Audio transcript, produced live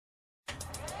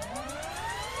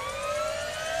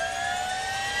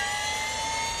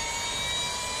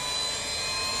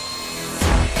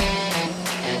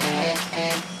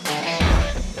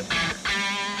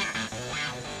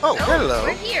Oh, hello.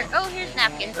 We're here. Oh, here's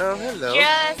napkins. Oh, hello.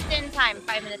 Just in time,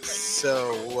 5 minutes late.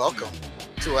 So, welcome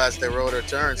to As the Road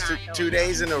Returns. Two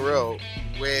days in a row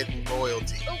with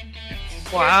royalty. Oh,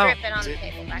 Wow. You're dripping on the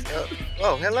table back there.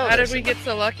 Oh, hello. How did we get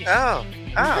so lucky? Oh.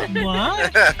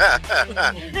 What?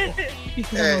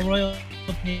 Because I'm a royal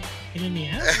pain in the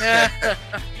ass?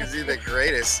 Is he the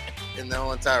greatest in the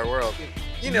whole entire world?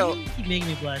 You know, You keep making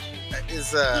me blush.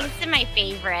 is He's my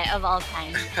favorite of all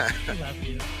time. I love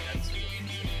you.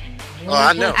 Oh,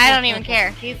 I know. I don't even care.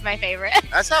 He's my favorite.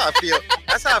 That's how I feel.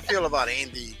 That's how I feel about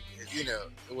Andy. You know,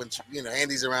 when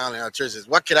Andy's around in our churches.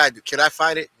 What could I do? Could I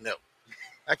fight it? No,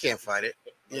 I can't fight it.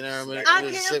 You know what I mean? I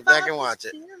Just can't sit back fight and watch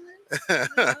it.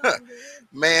 it.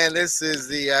 Man, this is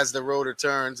the As the Road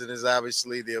Returns, and is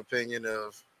obviously the opinion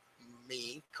of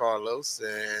me, Carlos,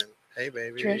 and hey,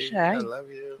 baby, Trish, I hi. love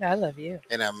you, I love you.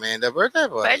 and Amanda, birthday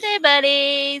boy, Birthday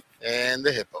buddies. and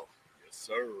the hippo. Yes,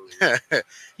 sir.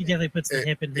 He definitely puts the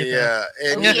hip in hip. Yeah,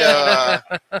 and Yeah.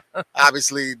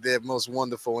 obviously the most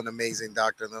wonderful and amazing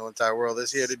doctor in the entire world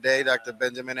is here today, Dr.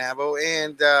 Benjamin Abbo.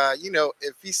 And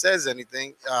if he says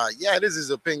anything, it is his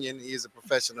opinion. He is a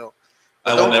professional.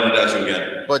 I will never doubt you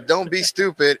again. But don't be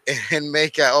stupid and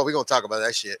make out. Oh, we're gonna talk about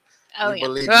that shit. Oh, We yeah.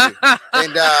 believe you.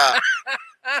 And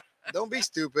don't be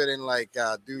stupid and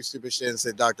do stupid shit and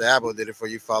say Dr. Abbo did it for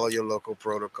you. Follow your local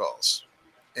protocols.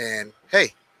 And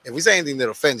hey, if we say anything that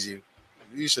offends you,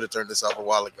 you should have turned this off a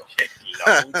while ago.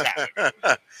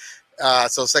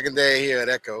 So second day here at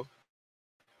Echo.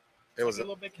 It was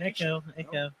Echo. It is.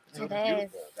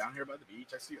 Beautiful. Down here by the beach.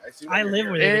 I see. I live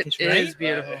where It they make it, right? is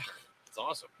beautiful. It's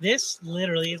awesome. This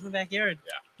literally is my backyard.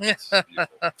 It's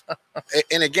beautiful.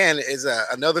 and again, is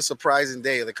another surprising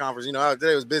day of the conference. You know,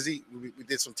 today was busy. We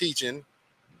did some teaching.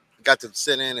 Got to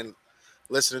sit in and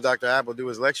listen to Dr. Abbo do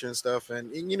his lecture and stuff.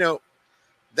 And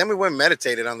then we went and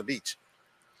meditated on the beach.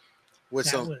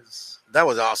 That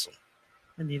was awesome.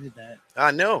 I needed that.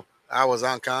 I know. I was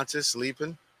unconscious,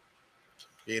 sleeping.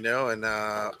 And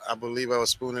I believe I was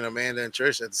spooning Amanda and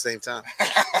Trish at the same time.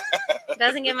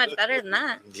 Doesn't get much better than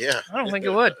that. Yeah, I don't think it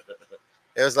would.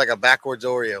 it was like a backwards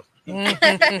Oreo.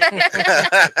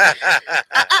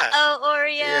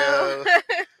 Oreo.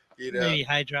 Maybe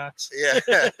Hydrox. Yeah.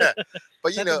 But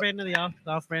Is that the brand of the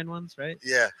off-brand ones, right?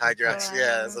 yeah, Hydrox.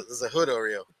 Yeah, it's a hood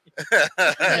Oreo.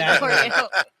 Oreo.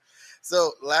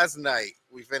 So last night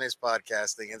we finished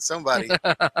podcasting, and somebody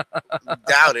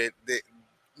doubted that.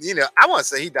 I want to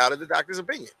say he doubted the doctor's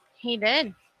opinion. He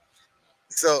did.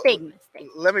 So Big mistake.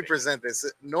 let me present this.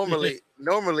 Normally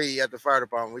at the fire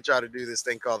department, we try to do this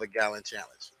thing called the gallon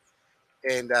challenge,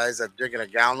 and it's drinking a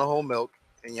gallon of whole milk,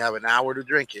 and you have an hour to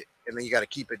drink it, and then you got to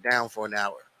keep it down for an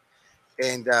hour.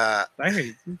 And I heard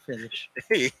you didn't finish.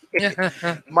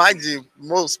 mind you,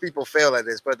 most people fail at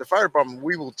this, but at the fire department,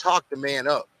 we will talk the man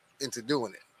up into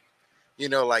doing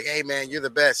it. Like, hey man, you're the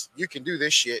best. You can do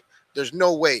this shit. There's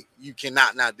no way you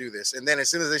cannot not do this. And then as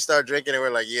soon as they start drinking, we're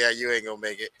like, yeah, you ain't gonna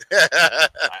make it. I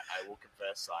will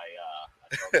confess,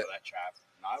 I fell into that trap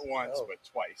not once but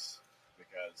twice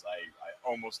because I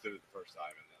almost did it the first time,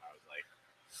 and then I was like,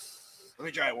 let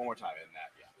me try it one more time,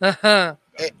 and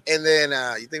And then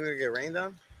you think we're gonna get rained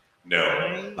on? no,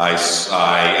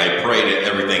 I prayed at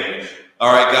everything.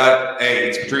 All right, God, hey,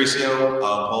 it's Patricio.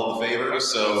 Hold the favor.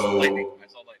 So, I saw lightning.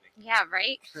 Yeah,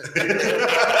 right?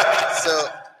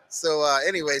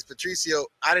 Anyways, Patricio,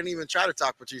 I didn't even try to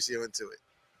talk Patricio into it.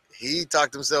 He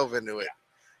talked himself into it.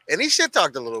 And he shit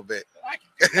talked a little bit. A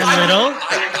little?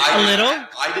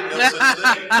 I didn't know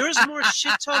such thing. There was more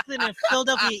shit talk than a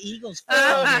Philadelphia Eagles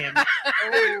fan game.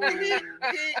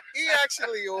 He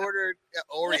actually ordered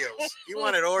Oreos. He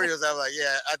wanted Oreos. I was like,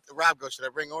 yeah. Rob goes, should I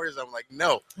bring Oreos? I'm like,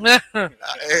 no.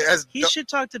 He shit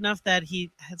talked enough that he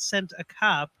had sent a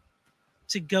cop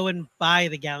to go and buy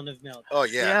the gallon of milk. Oh,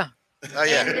 yeah. Oh,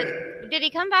 yeah. Did he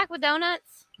come back with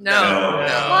donuts? No.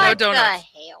 What No donuts.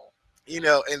 the hell?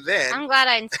 And then, I'm glad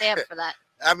I didn't stay up for that.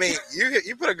 I mean,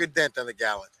 you put a good dent on the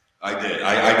gallon. I did.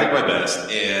 I did my best,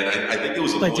 and I think it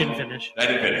was. But didn't finish. I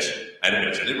didn't finish. I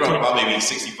did probably maybe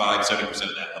 65, 70% of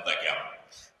that gallon.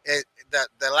 And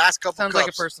the last couple Sounds cups,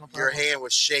 like a personal your problem. hand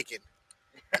was shaking.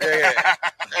 Yeah.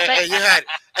 and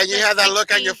you had that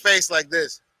look on your face like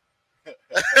this. Well,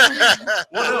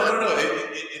 no.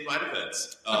 In my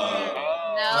defense,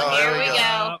 No, here we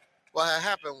go. What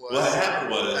happened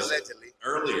was allegedly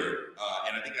earlier,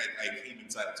 and I think I came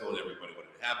inside and told everybody what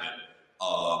had happened.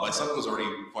 My son was already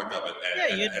fucked up Yeah,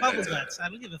 you had bubble guts. I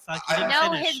don't give a fuck. You didn't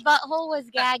No, finish. his butthole was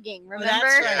gagging. Oh, Remember?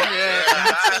 that's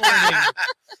right. Yeah.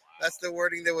 That's the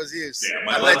wording that was used.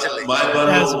 Yeah, Allegedly. my That was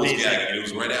butthole was amazing. gagging. It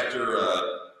was right after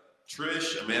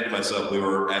Trish, Amanda, and myself. We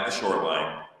were at the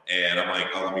shoreline, And I'm like,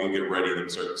 oh, let me go get ready. Let me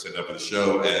start setting up for the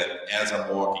show. And as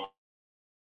I'm walking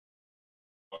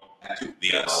to the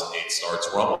house, it starts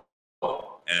rumbling.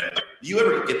 And like, do you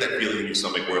ever get that feeling in your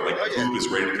stomach where like the poop is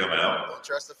ready to come out? Don't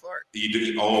trust the fart. You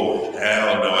do. Oh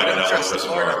hell no! I did not trust the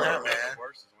fart. Man. The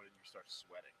worst is when you start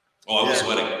sweating. Oh, I was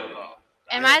sweating.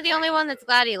 Am I the only one that's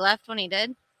glad he left when he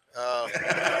did?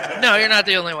 No, you're not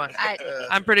the only one. I,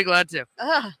 I'm pretty glad too.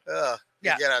 ugh.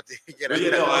 You get out there. You get out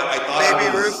You there. know, I thought Baby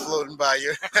I was- Ruth floating by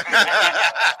you.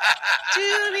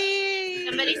 Julie.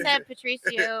 Somebody said,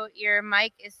 Patricio, your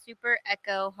mic is super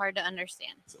echo, hard to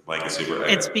understand. Mike is super.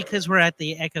 It's because we're at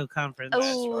the Echo conference.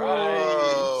 Oh,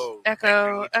 Oh.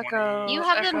 Echo, echo. you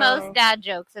have the echo. most dad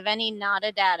jokes of any not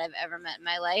a dad I've ever met in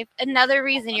my life. Another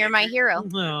reason you're my hero.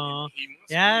 No, He must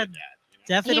Yeah, be a dad,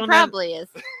 definitely He don't probably is.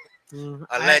 have. Mm,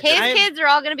 Allegedly. His I- kids are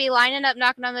all going to be lining up,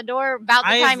 knocking on the door about the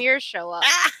I've- time yours show up.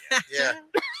 Yeah.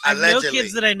 I have no Allegedly.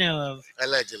 kids that I know of.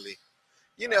 Allegedly.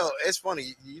 You know, it's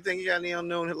funny. You think you got any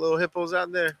unknown little hippos out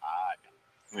there?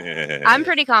 I'm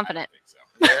pretty confident.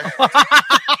 I think so.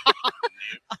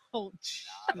 Yeah. Oh,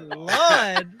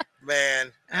 Lord.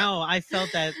 Man. Ow, I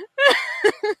felt that.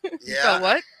 Yeah. So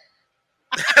what?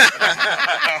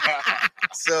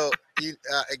 So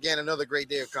again, another great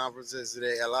day of conferences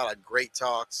today. A lot of great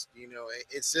talks. You know,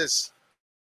 it's just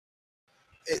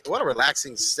what a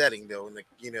relaxing setting, though. And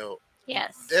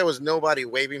Yes. there was nobody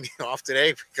waving me off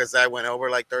today because I went over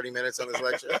like 30 minutes on this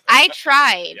lecture. I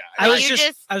tried. Yeah, I but was you just-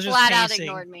 just I was just flat out pacing.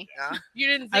 ignored me. Huh? You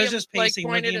didn't I see was him, just like, pacing,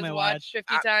 pointed looking his at my watch watch.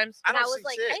 50 times? I And I don't was see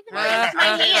like, shit. I even raised my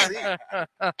I don't hand.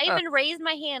 see. I even raised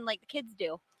my hand like the kids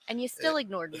do, and you still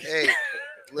ignored me. Hey,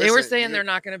 They were listen, saying you- they're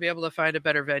not going to be able to find a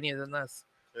better venue than this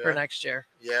for yeah, next year.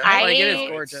 yeah. Like, it is I-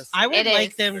 gorgeous. I would It like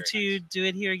is. them to do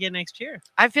it here again next year.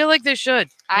 I feel like they should.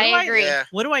 I What do agree. Yeah.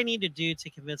 What do I need to do to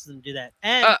convince them to do that?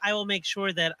 And I will make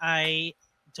sure that I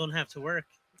don't have to work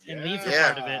and leave for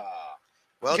Yeah. part of it.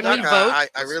 Well, Can Doc, we vote?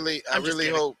 I really I'm just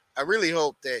kidding.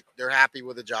 hope that they're happy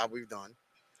with the job we've done.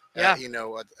 Yeah. You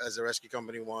know, as a rescue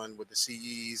company one with the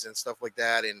CEs and stuff like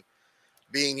that, and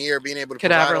being here, being able to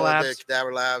Cadaver provide all the Labs.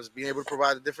 cadaver labs, being able to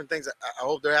provide the different things. I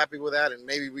hope they're happy with that, and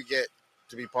maybe we get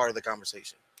to be part of the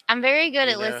conversation. I'm very good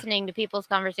at You know? listening to people's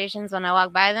conversations when I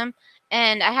walk by them,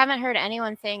 and I haven't heard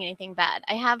anyone saying anything bad.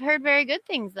 I have heard very good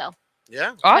things though,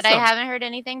 Yeah, but I Awesome. haven't heard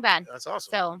anything bad. that's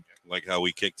awesome. So Like how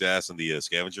we kicked ass in the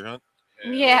scavenger hunt.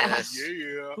 Yeah. Yes.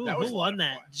 Yeah. Who, That was who a lot won of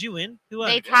that? fun. Did you win? Who won?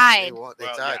 they They tied. won. They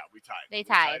Well, tied. Yeah, we tied. They We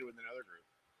tied. with another group.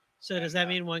 So does that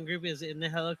mean one group is in the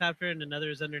helicopter and another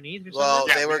is underneath? Or Well,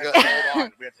 something? they were we go- had to hold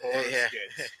on. We had to hold on to Yeah.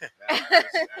 the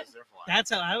skids as they're flying. That's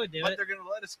how I would do But it. they're gonna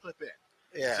let us clip in.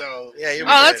 Yeah. So Yeah, you Oh,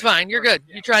 were good. that's fine. You're good.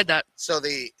 You tried that. So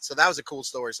that was a cool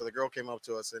story. So the girl came up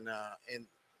to us and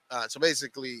so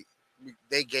basically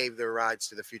they gave their rides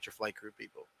to the future flight crew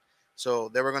people. So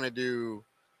they were going to do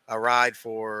a ride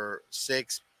for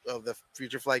 6 of the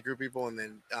future flight crew people, and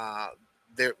then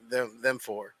them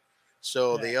 4.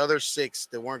 So the other 6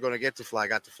 that weren't going to get to fly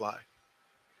got to fly.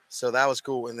 So that was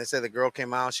cool. And they said the girl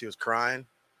came out, she was crying.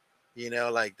 You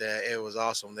know, like that. It was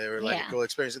awesome. They were like Yeah. a cool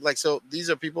experience. Like, so these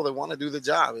are people that want to do the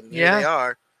job, and here Yeah. they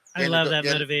are. I getting love to- that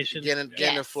getting- motivation. Getting to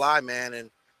Yes. fly, man,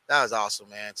 and that was awesome,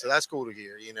 man. So that's cool to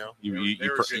hear. You know, You They were- you, they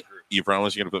you, were pro- a good group. you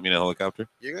promise you're gonna put me in a helicopter?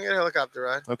 you're gonna get a helicopter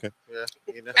ride. Okay. Yeah,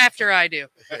 you know. After I do.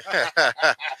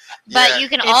 But you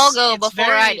can It's- all go it's before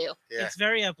I very- do. Yeah. It's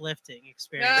very uplifting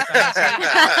experience.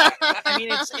 I mean,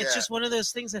 it's Yeah. just one of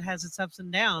those things that has its ups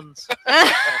and downs.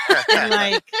 I And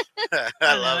like, I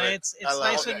don't love know, it. it's I love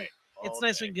nice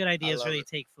it. when good ideas love really it.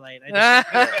 take flight. I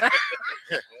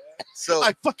just, So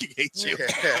I fucking hate you.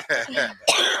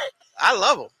 I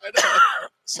love them.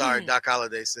 Sorry, Doc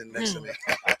Holliday sitting next to me.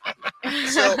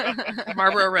 So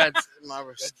Marlboro Reds.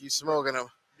 Marva, you smoking them?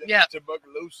 Yeah.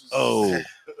 Tuberculosis. Oh,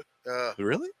 Uh,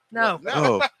 really? No.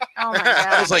 Oh, Oh my I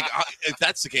god. was like, if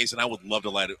that's the case, then I would love to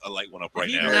light one up if right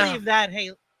you now. No. believe that,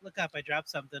 hey, look up! I dropped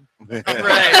something. Right.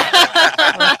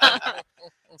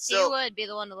 You so would be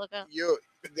the one to look up.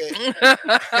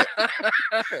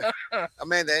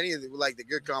 Amanda, any of the, like the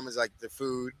good comments, like the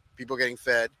food, people getting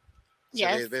fed. So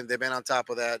Yes. they've been on top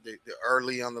of that. They're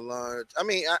early on the lunch. I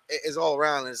mean, it's all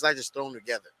around, and it's not just thrown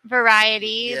together.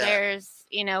 Variety. Yeah. There's,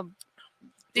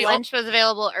 The lunch was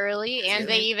available early, and Yeah.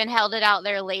 they even held it out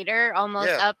there later, almost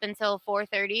Yeah. up until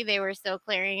 4:30. They were still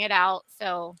clearing it out.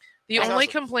 So The That's only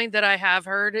awesome. complaint that I have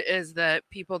heard is that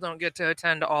people don't get to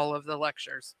attend all of the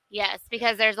lectures. yes,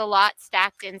 because there's a lot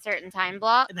stacked in certain time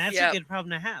blocks. And that's Yeah. a good problem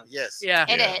to have. Yes. Yeah.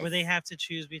 It Yeah. is. Where they have to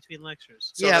choose between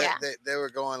lectures. So Yeah. they were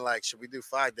going like, should we do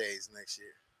 5 days next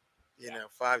year? You know,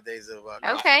 5 days of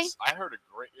Okay. I heard a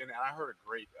great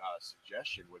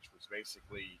suggestion, which was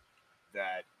basically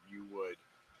that you would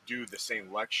do the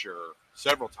same lecture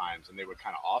several times, and they would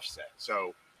kind of offset.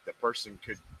 So the person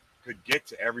could get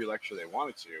to every lecture they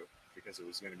wanted to because it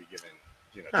was going to be given,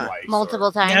 twice.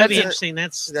 Multiple times. That'd be That's interesting.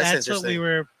 That's what we interesting.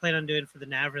 were planning on doing for the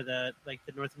NAVRA, the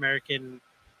North American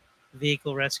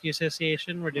Vehicle Rescue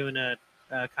Association. We're doing a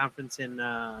conference in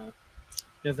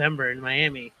November in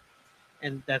Miami,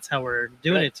 and that's how we're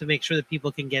doing it, to make sure that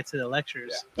people can get to the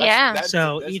lectures. Yeah.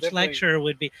 So each definitely- lecture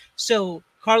would be, so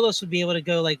Carlos would be able to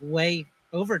go like way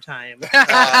overtime. We're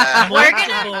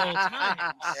multiple gonna-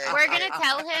 times. We're gonna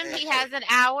tell him he has an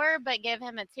hour, but give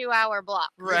him a 2-hour block.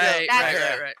 Right,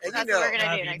 That's- right. And That's what we're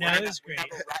gonna do Bobby next knows time. great.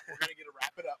 We're going to get a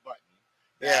wrap it up button.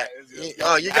 Yeah. It's-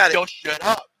 Oh, you got it. Don't shut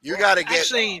up. You got to get.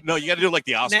 Actually, No, you got to do it like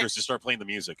the Oscars. Matt- Just start playing the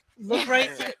music. look right.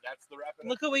 That's the wrap it up.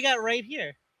 Look what we got right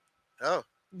here. Oh,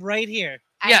 Right here.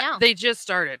 I Yeah, know. they just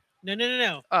started.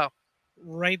 No. Oh.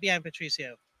 Right behind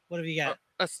Patricio. What have you got?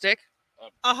 A stick?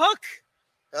 A hook.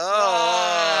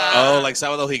 oh, Oh, like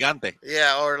Sábado Gigante.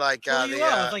 yeah, or like Pull you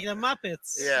off, the like the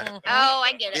Muppets. yeah, Oh,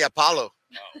 I get the it. Apollo.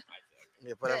 Oh, I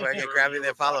Yeah, put up right there, grab you the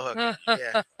Apollo hook.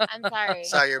 Yeah, I'm sorry.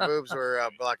 saw your boobs were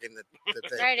blocking the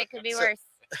thing. Right, it could be So, worse.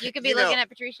 You could be you know- looking at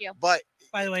Patricio. But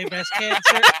By the way, breast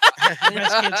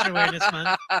cancer awareness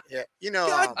month. yeah,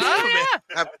 God damn it.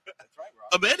 That's right,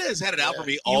 Rob. Amanda has had it out for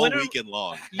me all wanna- weekend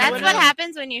long. You That's wanna- what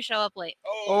happens when you show up late.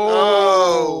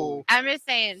 oh, I'm just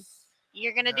saying,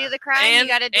 you're gonna do the crime. And,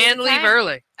 you gotta do and the leave time.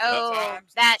 early. Oh, Sometimes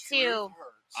the that truth too. hurts.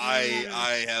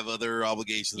 I have other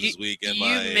obligations this week, and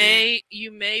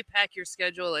You may pack your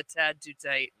schedule a tad too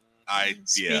tight.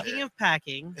 Speaking of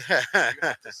packing, You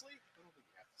have to sleep? I don't think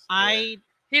you have to sleep. I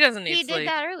He doesn't need He sleep. did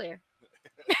that earlier.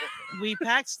 we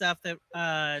packed stuff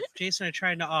that Jason are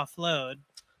trying to offload,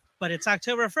 but it's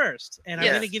October 1st, and I'm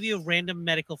Yes. going to give you a random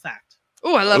medical fact.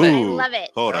 Oh, I love I it. Ooh. love it.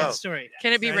 Hold That's on. the story.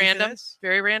 Can it be Ready for random? this?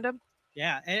 Very random?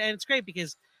 Yeah, and it's great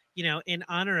because in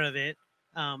honor of it,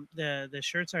 the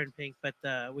shirts aren't pink,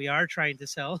 but we are trying to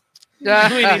sell. We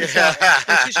need to sell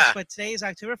t-shirts, but today is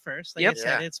October 1st. Like Yep. I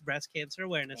said, Yeah. it's Breast Cancer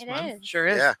Awareness It Month. is. Sure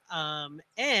is. yeah.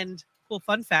 And cool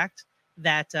fun fact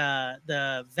that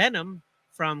the venom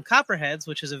from copperheads,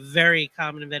 which is a very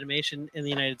common envenomation in the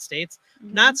United States,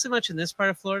 Mhm. not so much in this part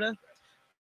of Florida,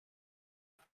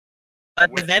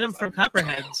 but the venom from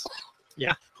copperheads.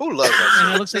 Who loves that? And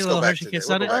shit? it looks like Let's a go little back Hershey to kiss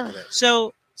that. on We'll it. go back to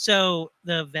that. So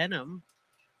the venom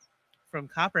from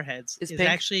copperheads Is is pink?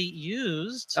 actually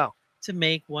used Oh. to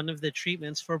make one of the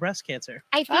treatments for breast cancer.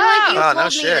 I feel like you Oh, told no me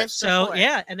shit. this So before.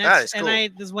 yeah, and That that's is and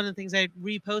cool. this is one of the things I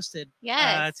reposted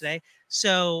Yes. today.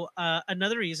 So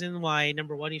another reason why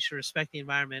number one, you should respect the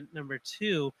environment. Number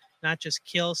two, not just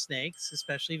kill snakes,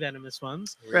 especially venomous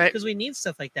ones, Right. because we need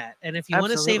stuff like that. And if you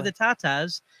want to save the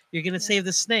tatas, you're going to save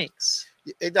the snakes.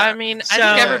 I mean, I So-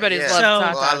 think everybody's yeah. loved So-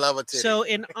 tatas. Well, I love a titty. So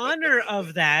in honor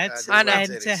of that, I know. and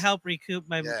to Titties. help recoup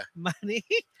my Yeah. money,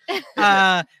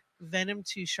 Venom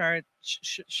 2 Sharks.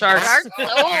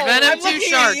 Oh, Venom I'm 2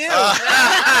 looking at sharks.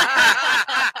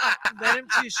 you. Venom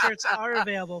 2 shirts are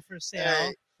available for sale.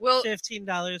 Hey, We'll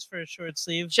 $15 for a short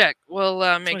sleeve, check. We'll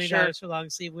make $20 sure. for long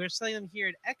sleeve. We're selling them here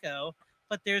at Echo,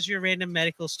 but there's your random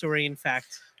medical story in fact.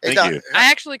 hey, Thank Doc, you.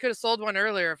 I actually could have sold one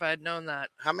earlier if I had known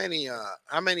that. how many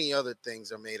other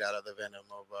things are made out of the venom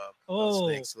of Oh,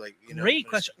 snakes? Like, Great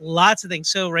question. Lots of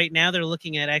things. So right now they're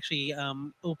looking at actually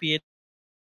opiate,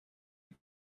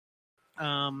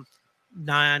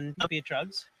 non-opiate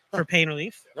drugs for pain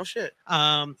relief. No shit.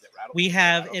 We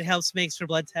have it helps makes for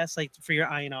blood tests like for your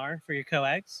INR for your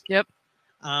coags. Yep.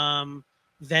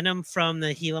 Venom from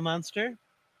the Gila monster,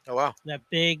 Oh wow. that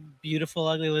big, beautiful,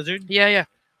 ugly lizard. Yeah.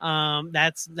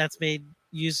 That's made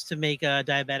used to make a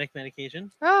diabetic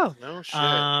medication. Oh, No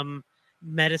shit.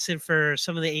 Medicine for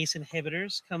some of the ACE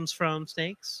inhibitors comes from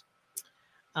snakes.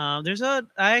 I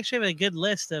actually have a good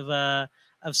list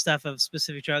of stuff of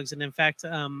specific drugs, and in fact,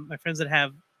 my friends that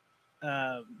have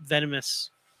venomous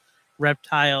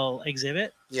reptile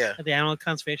exhibit yeah. at the animal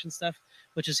conservation stuff,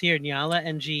 which is here in Yala,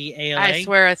 NGALA. I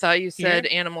swear I thought you said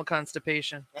Here? animal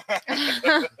constipation.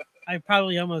 I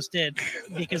probably almost did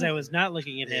because I was not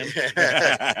looking at him.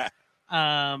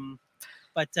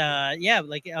 But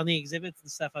like on the exhibits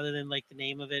and stuff, other than like the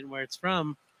name of it and where it's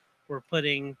from, we're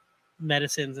putting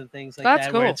medicines and things like That's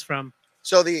that where cool. it's from.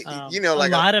 So the a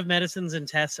like lot of medicines and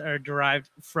tests are derived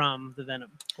from the venom.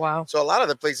 Wow. so a lot of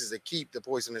the places that keep the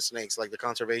poisonous snakes, like the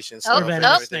conservation Oh, stuff, Or and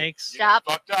venomous everything. snakes. You Stop.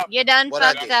 fucked up. You done What I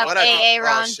fucked did? up, What I did? AA Oh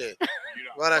Ron. shit. You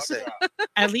done What'd I fucked say? up.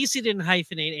 At least he didn't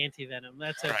hyphenate anti-venom.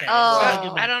 That's okay. Oh. That's a good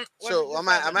I one. don't. what So did you I'm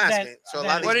say? asking. So a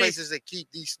lot of What these is- places that keep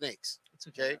these snakes, It's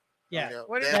okay. okay? Yeah.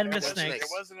 What is they're- venomous they're snakes?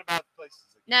 It wasn't about the places.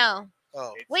 that keep No.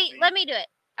 Oh, it. It's Wait, the- let me do it.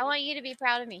 I want you to be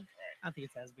proud of me. I don't think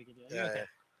it's as big a deal. yeah. Okay.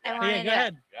 I But want yeah, to go do it.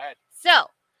 ahead. Go ahead. So,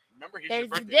 Remember, he's There's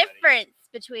your a birthday buddy. difference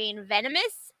between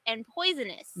venomous and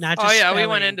poisonous. Not Oh just yeah, we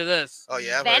went spelling. into this. Oh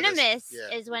yeah, I've heard this. Venomous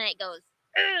Yeah, is when it goes,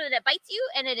 "Ugh," that bites you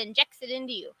and it injects it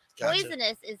into you. gotcha.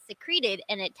 Poisonous is secreted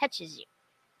and it touches you.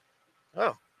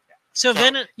 Oh, So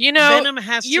venom, You know, venom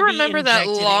has you to be remember that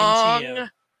injected long into you.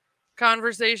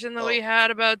 conversation that we Oh.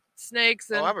 had about snakes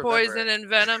Oh, and I remember poison it. and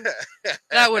venom?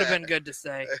 That would have been good to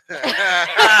say. I'm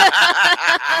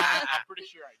pretty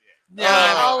sure I did. Yeah,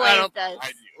 Oh, Always I don't. does. I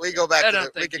do. we go back I to don't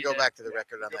the. We think can you go did. back to the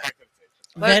record on Go that. back to the tape.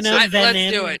 Let's- Venom, let's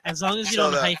venom. do it. As long as you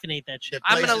So don't the- hyphenate that shit.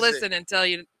 I'm gonna places listen and tell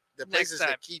you. The next places time.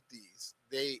 that keep these,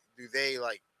 they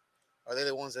like, are they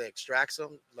the ones that extract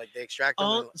them? Like they extract them?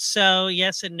 Oh, so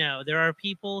yes and no. There are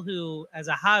people who, as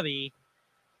a hobby,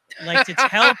 like to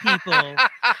tell people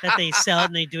that they sell it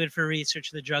and they do it for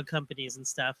research, the drug companies and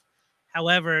stuff.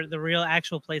 However, the real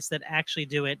actual place that actually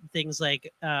do it, things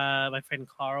like my friend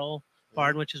Carl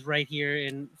Barn, which is right here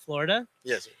in Florida,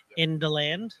 Yes. in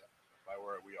DeLand. By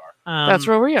where we are. That's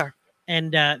where we are.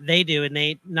 And they do, and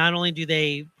they not only do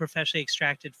they professionally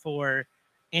extract it for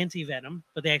anti-venom,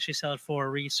 but they actually sell it for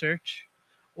research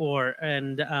or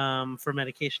for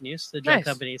medication use, the drug Nice.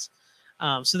 companies.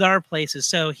 So there are places.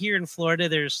 So here in Florida,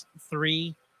 there's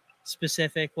 3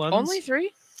 specific ones. Only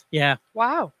 3? Yeah.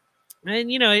 Wow. And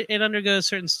it undergoes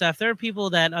certain stuff. There are people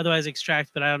that otherwise extract,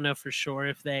 but I don't know for sure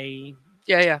if they.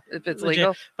 Yeah. If it's Legit.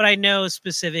 legal. But I know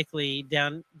specifically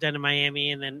down in Miami,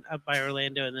 and then up by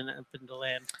Orlando, and then up in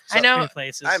DeLand. I know. 3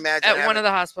 places. I imagine At one having- of the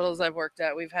hospitals I've worked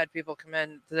at, we've had people come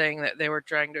in saying that they were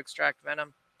trying to extract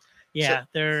venom. Yeah,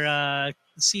 they're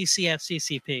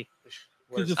CCP.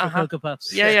 what is- Cuckoo for Uh-huh. Cocoa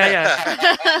Puffs.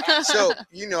 Yeah. so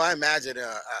I imagine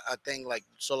a thing like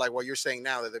what you're saying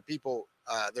now, that the people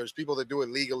there's people that do it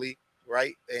legally,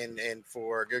 right, and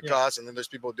for a good Yeah. cause, and then there's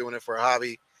people doing it for a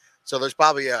hobby. So there's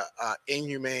probably a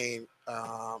inhumane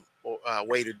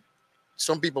way to.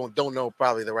 Some people don't know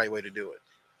probably the right way to do it.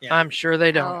 Yeah. I'm sure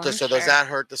they don't. Oh. So I'm does sure. that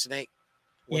hurt the snake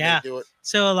when Yeah. they do it?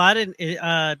 So a lot of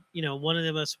one of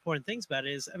the most important things about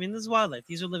it is, I mean, this is wildlife.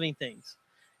 These are living things,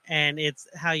 and it's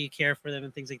how you care for them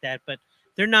and things like that. But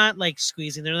they're not like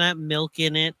squeezing. They're not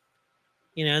milking it.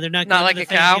 They're not Not going like to a the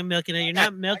thing cow? and milking it. You're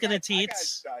not milking the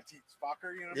teats, Teats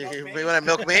fucker, you know. You want to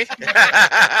milk me?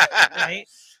 right?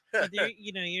 But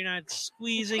you're not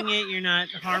squeezing it. You're not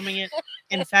harming it.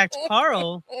 In fact,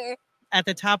 Carl, at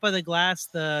the top of the glass,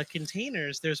 the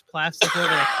containers, there's plastic over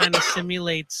that kind of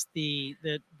simulates the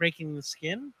breaking the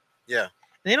skin. Yeah.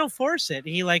 They don't force it.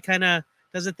 He like kind of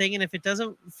does a thing, and if it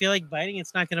doesn't feel like biting,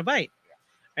 it's not going to bite.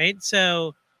 Right.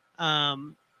 So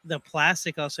the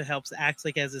plastic also helps act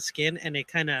like as a skin, and it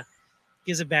kind of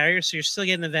gives a barrier. So you're still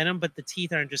getting the venom, but the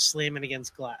teeth aren't just slamming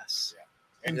against glass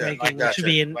and Yeah, breaking, I which gotcha. would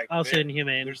be Like also there-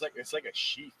 inhumane. It's like a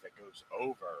sheath that goes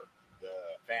over the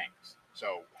fangs.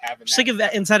 So having It's like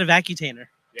inside a vacutainer.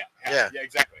 Yeah. yeah,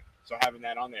 exactly. So having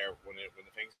that on there when the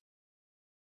fangs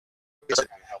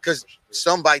Because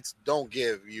some bites don't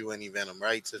give you any venom,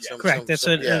 right? So Yeah. Correct. That's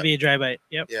what it yeah. would be, a dry bite.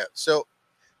 Yep. Yeah. So,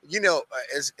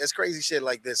 as crazy shit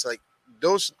like this, like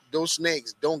those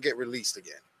snakes don't get released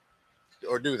again,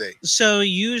 or do they? So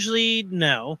usually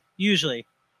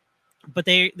but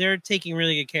they're taking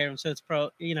really good care of them. So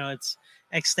it's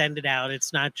extended out.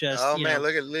 It's not just. Oh man,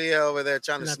 look at Leah over there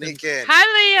trying to Nothing. sneak in. Hi,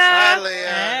 Leah. Hi, Leah.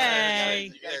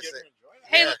 Hey.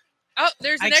 Hey, Yeah. Oh,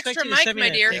 there's I an expect extra you to mic, send me my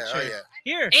that dear. Yeah, oh picture. yeah.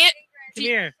 Here, And come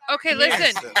here. okay,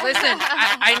 Yes. listen.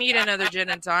 I need another gin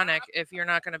and tonic if you're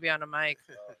not going to be on a mic.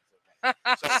 So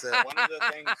one of the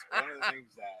things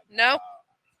that No.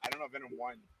 I don't know if Venom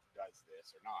 1 does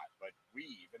this or not, but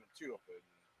we Venom 2 up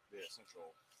in the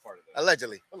central part of the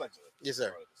Allegedly. part Yes, sir.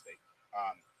 of the state.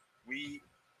 We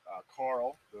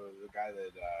Carl, the guy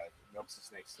that milks the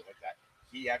snakes, stuff like that,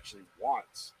 he actually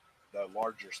wants the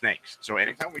larger snakes. So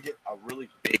anytime we get a really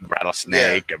big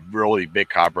rattlesnake, a really big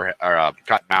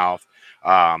cottonmouth,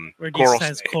 Or coral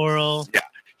decent snake, coral.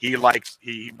 he wants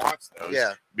those.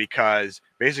 Yeah. Because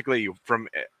basically from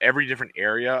every different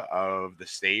area of the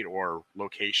state or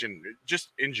location, just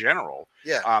in general,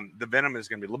 Yeah. the venom is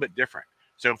going to be a little bit different.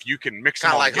 So if you can mix them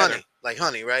Kind of all like together,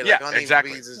 honey, right? Yeah, like honey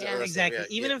exactly. bees and Yeah. all that stuff.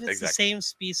 Exactly. Even if it's the exactly. same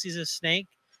species of snake,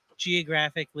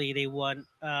 geographically they want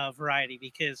variety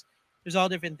because there's all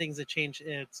different things that change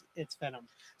its venom.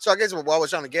 So I guess what I was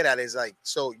trying to get at is like,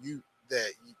 so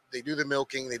they do the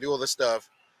milking, they do all the stuff.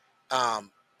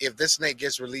 If this snake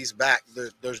gets released back,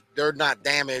 they're not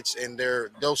damaged and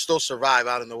they'll still survive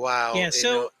out in the wild. Yeah. you So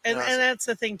know, and you know, that's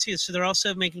the thing too. So they're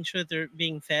also making sure that they're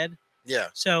being fed. yeah,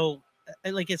 So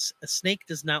like it's a snake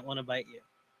does not want to bite you.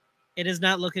 It is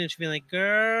not looking at you being like,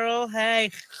 girl,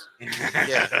 hey,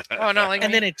 Yeah. Oh no, like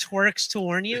and then it twerks to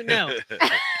warn you. No, Man,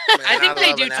 I think they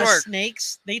love do an twerk.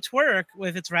 snakes they twerk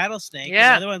if it's rattlesnake.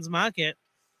 Yeah. And the other ones mock it.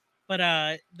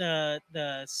 But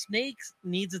the snake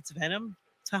needs its venom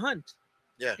to hunt.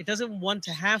 Yeah. It doesn't want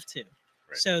to have to.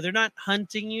 Right. So they're not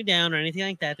hunting you down or anything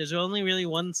like that. There's only really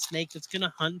one snake that's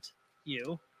gonna hunt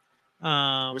you.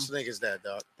 Which snake is that,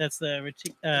 dog? That's the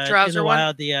in trouser the one?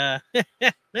 wild. The I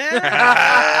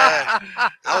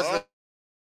was.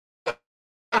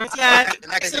 yeah,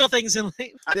 Next- little things in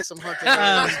life. I did some hunting. Um,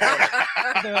 earlier this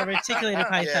morning. The reticulated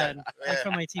python yeah.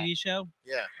 from my TV show,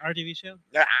 Yeah. our TV show.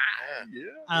 Yeah.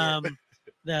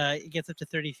 It gets up to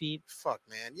 30 feet. Fuck,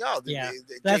 man. Y'all. Yeah.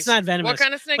 That's not venomous. What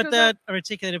kind of snake but was that? the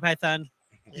reticulated python.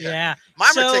 Yeah. Yeah.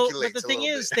 Mine So, but reticulates the a thing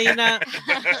little is, bit. they not.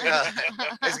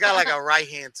 It's got like a right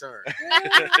hand turn.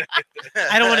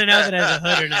 I don't want to know if it has a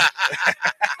hood or not.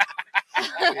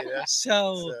 Yeah.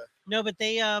 So no, but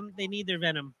they need their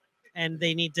venom, and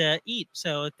they need to eat.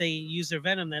 So if they use their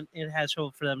venom, then it has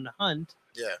hope for them to hunt.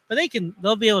 Yeah. But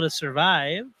they'll be able to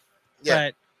survive. Yeah.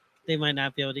 But they might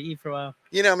not be able to eat for a while.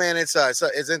 You know, man, it's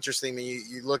interesting when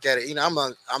you look at it. You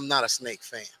know, I'm not a snake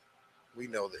fan. We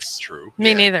know this. True. Me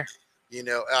Yeah. neither. You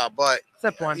know, but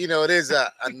Except one. you know, it is a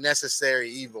necessary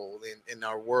evil in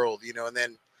our world. You know, and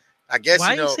then I guess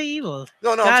Why you know. you say evil?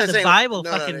 No, no, I'm God, just the saying, Bible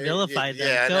no, no, fucking no, vilified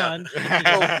yeah, them. Go I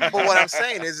know. on. But what I'm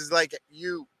saying is like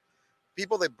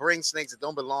people that bring snakes that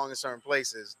don't belong in certain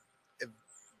places, it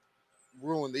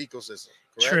ruin the ecosystem.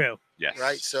 Correct? True. Yes.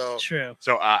 Right. So True.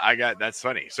 So that's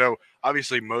funny. So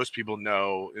obviously most people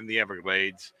know in the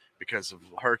Everglades because of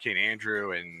Hurricane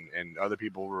Andrew and other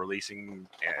people releasing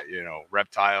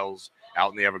reptiles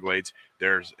out in the Everglades.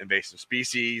 There's invasive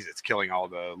species. It's killing all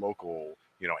the local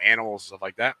animals, stuff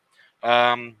like that.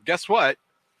 Guess what?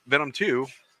 Venom 2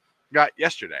 got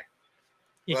yesterday.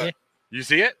 Yeah. What? You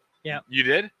see it? Yeah. You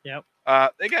did? Yep.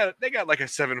 They got like a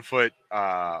 7-foot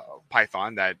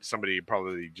python that somebody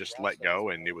probably just let go,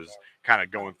 and it was kind of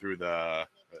going through the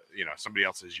somebody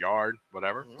else's yard,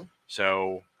 whatever. Mhm.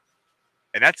 So,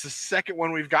 and that's the second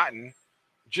one we've gotten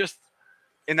just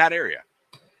in that area.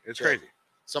 It's Sure. crazy.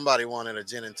 somebody wanted a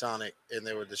gin and tonic and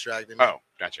they were distracting me. Oh,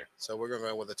 gotcha. So we're gonna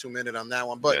go with a 2-minute on that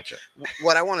one. But Gotcha.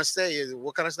 what I want to say is,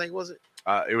 what kind of snake was it?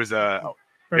 It was a.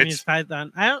 Burmese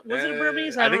python. Was it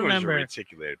Burmese? I think don't remember. it was a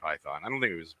reticulated python. I don't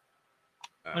think it was.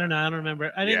 I don't know. I don't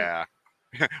remember. I didn't. Yeah.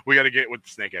 We got to get with the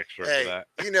snake expert Hey, for that.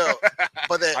 you know,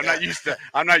 but the, I'm not used to.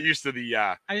 I'm not used to the.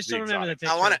 I just the don't remember the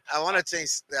exotic. picture. I want to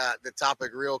change the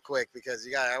topic real quick because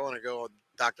I want to go on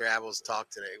Dr. Abel's talk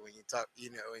today when you talk,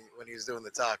 when he was doing the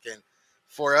talk, and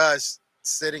for us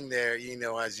sitting there,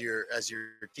 as your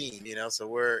teen, so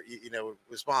we're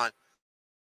respond.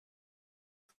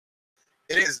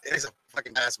 It is a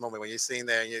fucking badass moment when you're sitting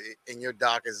there and your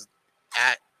doc is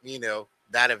at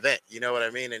that event. You know what I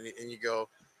mean? And you go,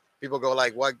 people go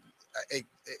like, what? It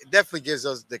definitely gives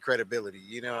us the credibility,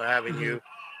 having you.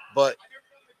 But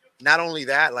not only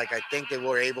that, like I think that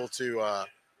we're able to.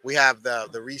 We have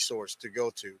the resource to go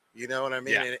to. You know what I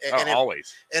mean? Yeah. And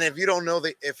Always. if you don't know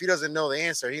if he doesn't know the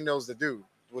answer, he knows the dude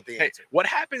with the Hey, answer. what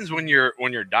happens when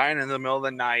you're dying in the middle of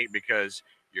the night because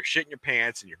you're shitting your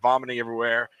pants and you're vomiting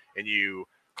everywhere and you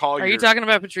call Are you talking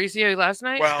about Patricio last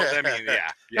night? Well, I mean,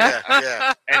 yeah.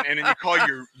 Yeah. And then you call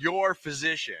your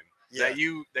physician Yeah.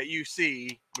 that you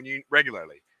see when you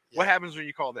regularly. What Yeah. happens when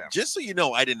you call them? Just so you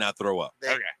know, I did not throw up. They,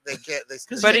 Okay. they can't. They,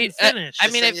 Because But you he- didn't finish. I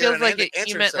mean, it send you feels an like you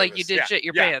answering meant like you service. did shit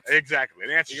your yeah, pants. exactly.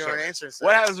 An answer you go to service. answering What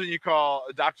service. happens when you call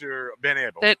Dr. Ben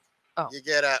Abel? That- You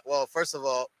get first of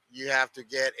all, you have to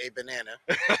get a banana,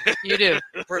 You do.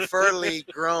 preferably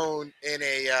grown in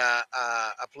a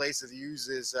place that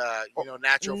uses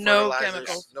natural No fertilizers,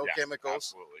 chemicals. no Yeah, chemicals,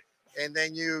 Absolutely. and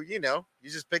then you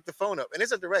just pick the phone up, and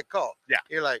it's a direct call. Yeah.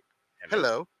 You're like,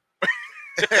 hello.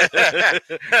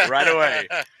 Right away.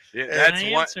 Yeah, And that's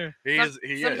I one. answer. He is.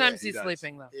 Sometimes he he's does.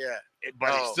 sleeping though. Yeah. But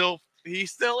Oh. he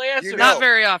still answers. know- Not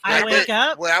very often. I wake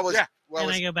up Where I was, Yeah. where I and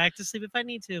was I go back to sleep if I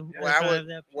need to. Where If I have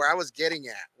that- where I was getting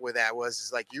at with that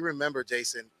is like, you remember,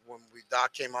 Jason, when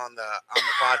Doc came on the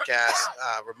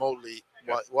podcast remotely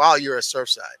while you're at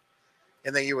Surfside,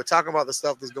 and then you were talking about the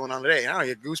stuff that's going on today, and I don't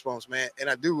get goosebumps, man, and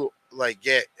I do like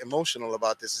get emotional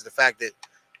about this. Is the fact that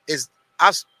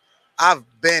I've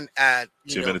been at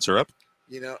 2 minutes are up.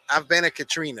 I've been at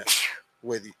Katrina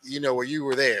with you, where you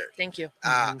were there. Thank you.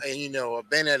 And I've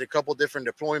been at a couple different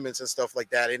deployments and stuff like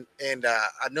that, and I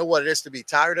know what it is to be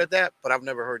tired at that, but I've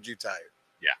never heard you tired.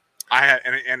 I had,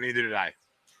 and neither did I.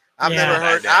 I've Yeah.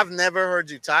 never heard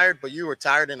you tired, but you were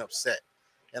tired and upset,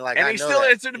 and like And I he know still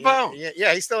that. answered the phone.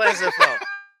 Yeah, he still answered the phone.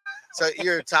 So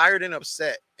you're tired and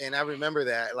upset, and I remember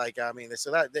that. Like, I mean,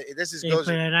 so that this is Yeah, goes.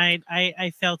 but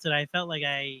I felt it. I felt like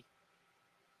I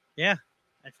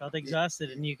felt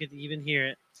exhausted, and you could even hear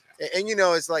it. And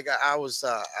it's like I was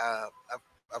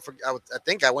I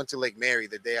think I went to Lake Mary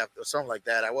the day after or something like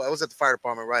that. I was at the fire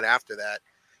department right after that,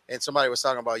 and somebody was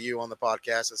talking about you on the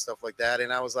podcast and stuff like that.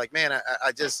 And I was like, man,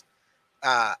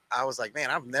 I was like, man,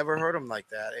 I've never heard him like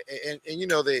that. And you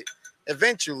know,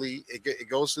 eventually it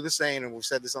goes through the saying, and we've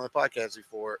said this on the podcast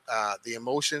before, the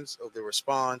emotions of the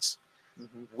response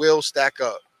will stack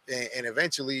up. And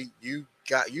eventually you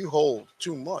hold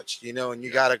too much, you know, and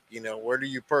you gotta, you know, where do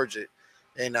you purge it?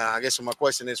 And I guess my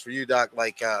question is for you, Doc,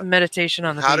 like meditation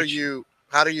on the how beach.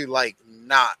 do you like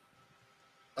not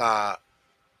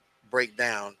break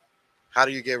down? How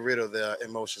do you get rid of the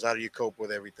emotions? How do you cope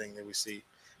with everything that we see?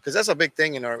 Because that's a big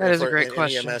thing in our That is a great in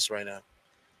question. EMS right now.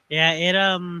 Yeah, it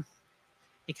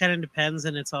kind of depends,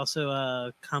 and it's also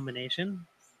a combination.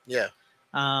 Yeah,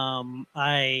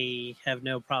 I have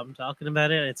no problem talking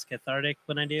about it. It's cathartic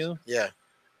when I do. yeah,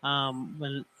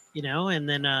 When you know, and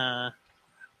then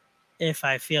if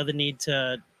I feel the need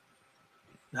to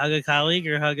hug a colleague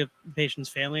or hug a patient's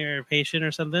family or a patient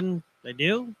or something, I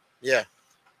do. yeah,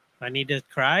 If I need to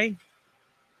cry,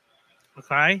 I'll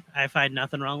cry. I find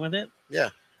nothing wrong with it. yeah.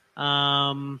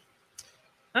 I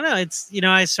don't know. It's, you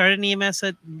know, I started in EMS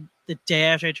at the day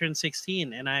after I turned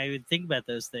 16, and I would think about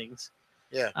those things.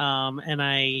 Yeah. And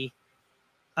I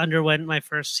underwent my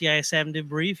first CISM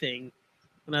debriefing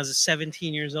when I was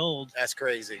 17 years old That's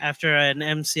crazy. after an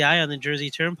MCI on the Jersey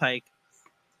Turnpike.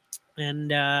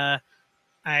 And I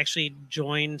actually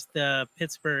joined the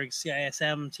Pittsburgh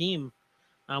CISM team,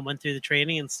 went through the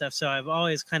training and stuff. So I've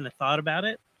always kind of thought about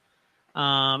it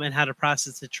and how to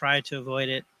process to try to avoid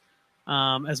it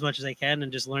as much as I can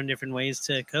and just learn different ways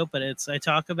to cope. But I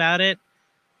talk about it.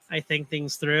 I think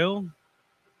things through.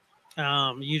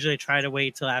 Usually I try to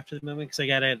wait till after the movie because I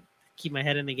got to keep my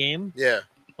head in the game Yeah,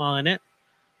 while in it.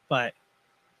 But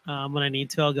when I need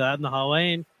to, I'll go out in the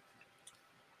hallway. And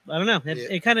I don't know.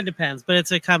 It kind of depends, but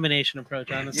it's a combination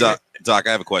approach, honestly. Doc,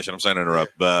 I have a question. I'm sorry to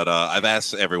interrupt, but I've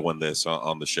asked everyone this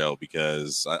on the show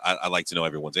because I like to know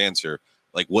everyone's answer.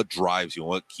 Like, what drives you and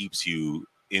what keeps you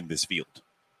in this field?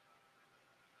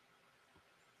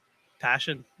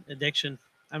 Passion, addiction.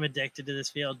 I'm addicted to this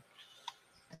field.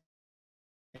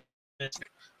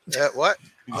 what?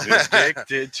 He's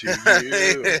addicted to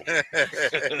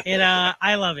you.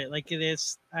 I love it. Like it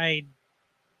is.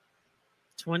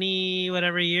 20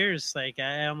 whatever years. Like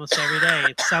I almost every day.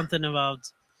 It's something involving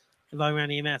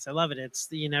around EMS. I love it. It's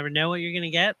you never know what you're gonna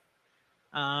get.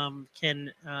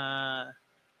 Can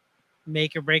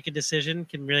make or break a decision.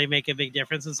 Can really make a big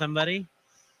difference in somebody.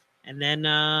 And then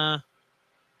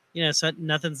so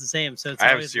nothing's the same. So it's I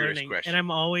have a always serious learning, question. and I'm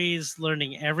always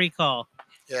learning every call.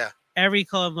 Yeah, Every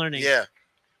call I'm learning. yeah,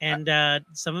 And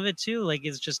some of it too, like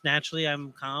is just naturally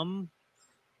I'm calm,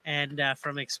 and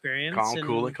from experience, Calm,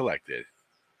 cool, and collected.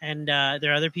 And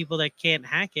there are other people that can't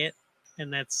hack it,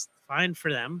 and that's fine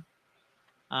for them.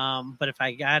 But if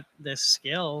I got this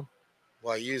skill,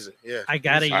 well, use it. Yeah, I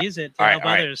gotta All right, use it to all right, help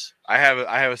all right. others. I have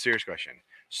a serious question.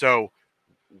 So,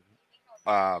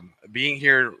 being at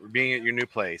your new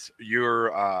place,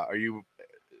 you're are you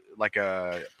like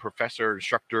a professor,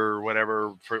 instructor,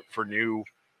 whatever for new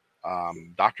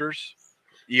doctors,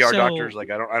 ER doctors? Like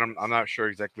I'm not sure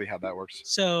exactly how that works.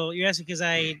 So you're asking because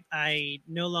I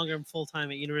no longer am full time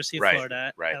at University of Right,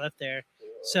 Florida. right. I left there,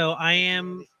 so I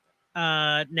am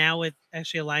now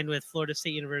actually aligned with Florida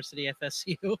State University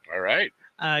FSU. All right.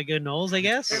 Go Knowles, I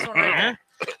guess. There's one right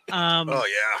Yeah. oh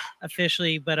yeah,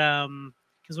 Officially, but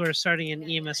because we're starting an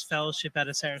EMS fellowship out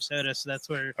of Sarasota, so that's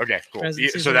where Okay. Cool.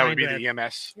 Residency's So that would be aligned the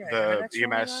EMS, Yeah, the that's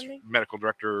what EMS we're on. medical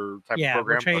director type yeah, of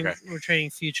program. we're training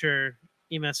future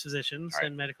EMS physicians All right.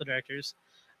 and medical directors.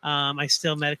 I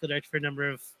still medical director for a number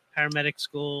of paramedic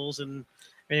schools and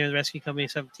everything with the rescue company,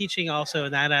 so I'm teaching also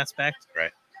in that aspect.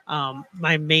 Right.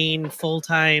 My main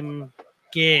full-time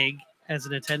gig as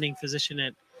an attending physician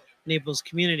at Naples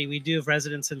Community, we do have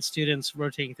residents and students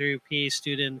rotating through, PA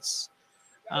students,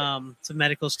 some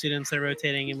medical students that are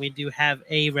rotating, and we do have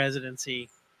a residency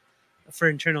for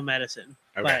internal medicine.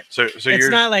 Okay. But So it's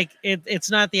you're not like it's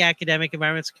not the academic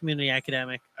environment; it's community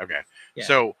academic. okay. Yeah.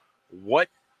 So what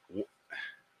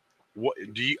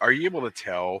are you able to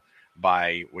tell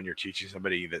by when you're teaching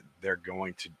somebody that they're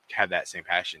going to have that same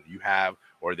passion you have,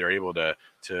 or they're able to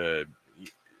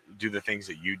do the things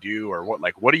that you do, or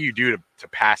what do you do to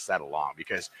pass that along?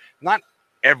 Because not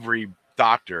every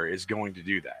doctor is going to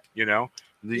do that. Man,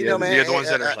 you're the ones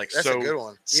that are like that's so a good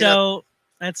one. So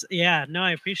that's no,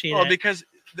 I appreciate well it. because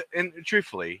and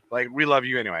truthfully, like we love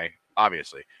you anyway,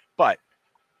 obviously, but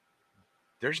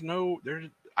there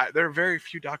are very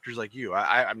few doctors like you.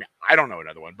 I mean, I don't know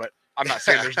another one, but I'm not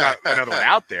saying there's not another one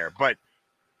out there, but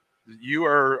you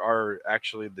are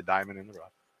actually the diamond in the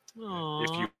rough,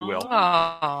 if you will.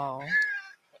 Oh,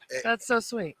 That's so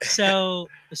sweet. So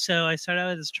I started out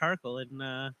with this charcoal, and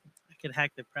I could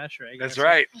hack the pressure. I guess. That's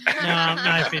right. No,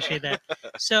 I appreciate that.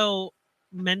 So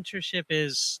mentorship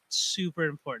is super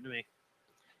important to me,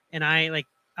 and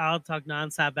I'll talk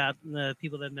nonstop about the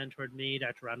people that mentored me: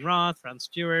 Dr. Ron Roth, Ron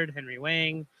Stewart, Henry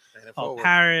Wang, Paying it Paul forward.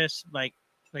 Paris, like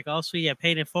also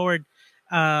paying it forward.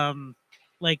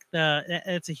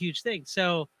 It's a huge thing.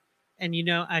 So, and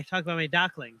I talk about my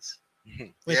docklings,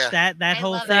 which Yeah. that I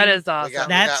whole love thing That is We awesome. got,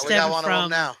 That we got stemmed one of them from-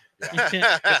 now.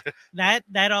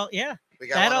 that all We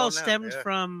got that one all of them now, stemmed yeah.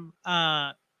 from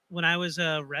when I was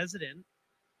a resident,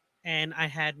 and I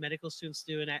had medical students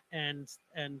do and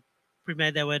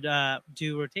pre-med that would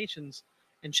do rotations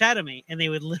and shadow me, and they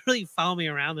would literally follow me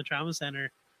around the trauma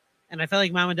center. And I felt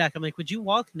like Mama Duck. I'm like, would you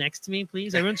walk next to me,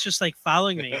 please? Everyone's just like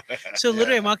following me. So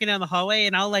literally, I'm walking down the hallway,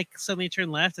 and I'll like suddenly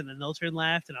turn left, and then they'll turn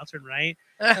left, and I'll turn right.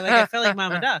 So, I felt like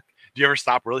Mama Duck. Do you ever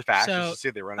stop really fast So- just to see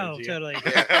if they run Oh, into you? totally.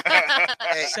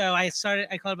 Hey, So I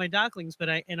called my docklings, but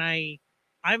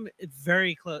I'm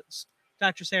very close.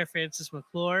 Dr. Sarah Frances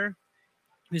McClure,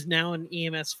 who's now an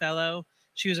EMS fellow.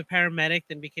 She was a paramedic,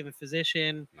 then became a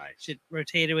physician. Nice. She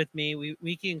rotated with me.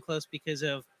 We came close because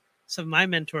of some of my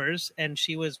mentors, and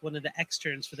she was one of the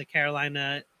externs for the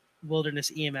Carolina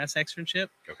Wilderness EMS externship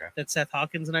Okay. that Seth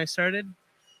Hawkins and I started.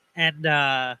 And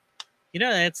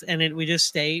we just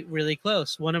stay really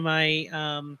close. One of my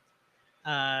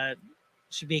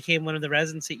she became one of the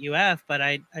residents at UF, but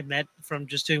I met from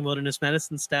just doing wilderness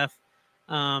medicine stuff.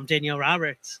 Danielle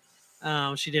Roberts.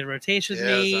 She did a rotation with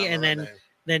yeah, me, that's and my then name.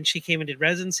 then she came and did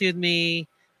residency with me.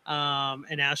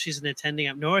 And now she's an attending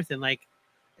up north, and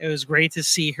it was great to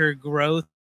see her grow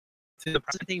through the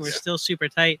process. I think we're still super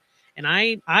tight, and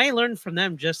I learned from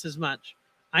them just as much.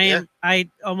 I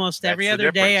almost every That's the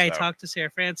other day I difference, though. talk to Sarah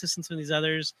Francis and some of these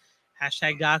others.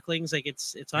 #docklings, like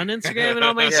it's on Instagram and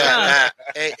all my stuff.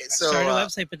 Yeah. Hey, so Started a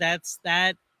website, but that's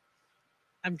that.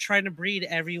 I'm trying to breed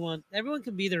everyone. Everyone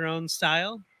can be their own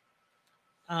style.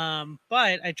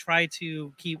 But I try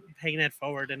to keep paying that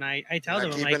forward, and I tell not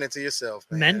them, I'm keeping like, it to yourself,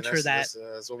 man. mentor That's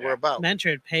what we're Yeah. about. mentor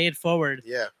it, pay it forward.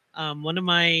 Yeah. One of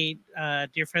my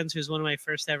dear friends, who's one of my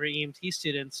first ever EMT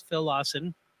students, Phil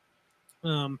Lawson.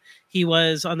 He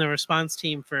was on the response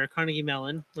team for Carnegie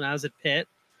Mellon when I was at Pitt.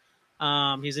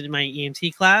 He's in my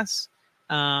EMT class.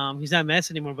 He's not MES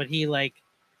anymore, but he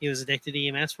was addicted to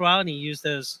EMS for a while, and he used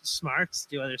those smarts to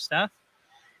do other stuff.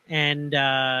 And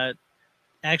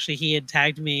actually, he had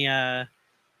tagged me on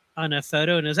a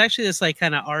photo, and it was actually this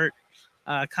kind of art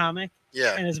comic,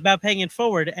 Yeah. and it's about paying it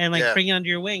forward and Yeah. bringing it under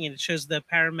your wing, and it shows the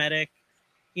paramedic,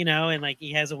 and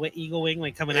he has a eagle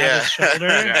wing coming out Yeah. of his shoulder,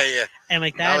 yeah. and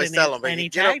like I that, always and, tell him, and he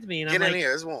get up- tagged me, and Get I'm in like,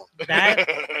 here. It's warm. that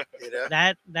You know?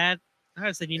 that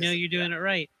hurts, then Yes, you're doing it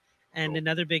right. And Cool.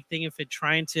 another big thing, if it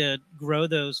trying to grow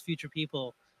those future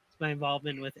people, is my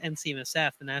involvement with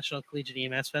NCMSF, the National Collegiate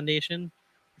EMS Foundation,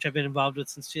 which I've been involved with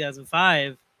since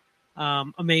 2005.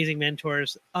 Amazing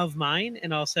mentors of mine,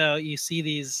 and also you see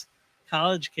these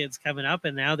college kids coming up,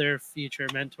 and now they're future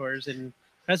mentors and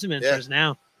present mentors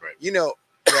now. You know,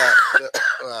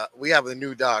 we have a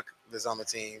new doc that's on the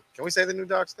team. Can we say the new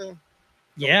doc's name?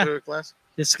 Yeah, Through the class?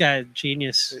 this guy,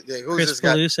 genius, Yeah, who's Chris this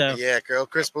guy? Peluso. Yeah,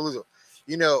 Chris Paluzzo.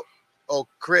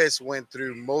 Chris went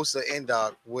through most of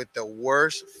NDOC with the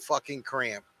worst fucking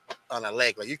cramp on a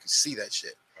leg. Like you could see that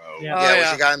shit. Oh, Yeah. Oh, Yeah, when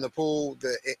yeah. she got in the pool,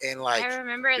 and I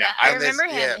remember Yeah, that. I I remember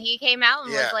miss- him. yeah. He came out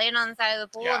and Yeah. was laying on the side of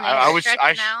the pool, Yeah, and they I were was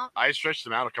stretching out. I stretched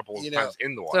them out a couple of You know, times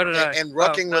in the So water. did I. and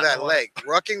rucking Oh, with that not leg,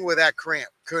 rucking with that cramp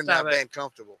could Stop not it. been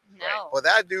comfortable. No. But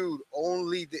that dude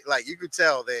only did, you could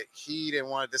tell that he didn't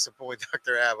want to disappoint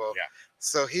Dr. Abo. Yeah.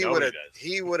 So he Nobody would have does.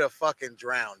 he would have fucking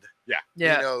drowned. Yeah.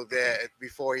 That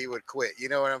before he would quit. You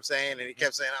know what I'm saying? And he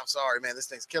kept saying, "I'm sorry, man. This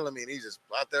thing's killing me." And he's just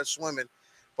out there swimming.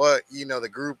 But the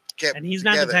group kept And he's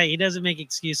not together. the type. He doesn't make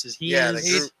excuses. He Yeah, is.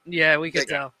 the group- Yeah, we could They-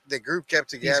 tell. The group kept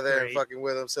together and great. fucking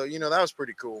with him. So that was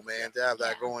pretty cool, man, to have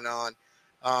that Yeah. going on.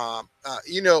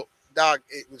 Doc,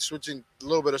 it was switching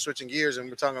gears, and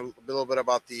we're talking a little bit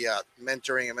about the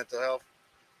mentoring and mental health.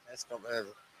 That's coming.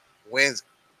 Wins.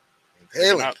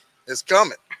 Hailing. up. It's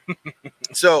coming.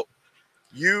 So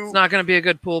you It's not going to be a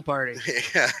good pool party.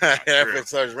 if it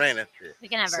starts raining. We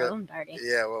can have So- our own party.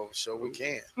 Yeah, well, so we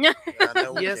can. Yeah. I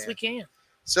know Yes, can. we can.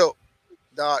 So,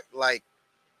 Doc,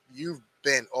 you've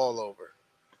been all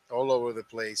over the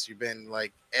place. You've been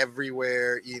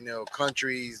everywhere,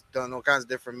 countries, done all kinds of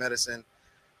different medicine.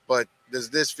 But does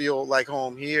this feel like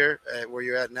home here at where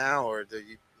you're at now, or do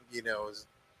is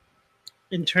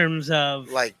In terms of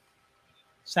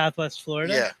Southwest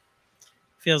Florida, yeah,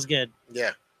 feels good.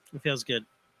 yeah, It feels good.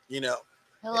 He'll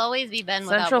always be Ben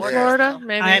without Central borders, Florida, though.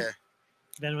 maybe. I- yeah,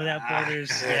 Ben Without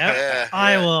Borders. Yeah, Yep.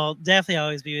 I will definitely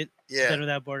always be with Yeah. Ben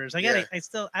Without Borders. I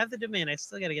have the domain. I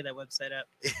still gotta get that website up.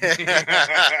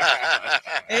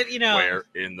 And Where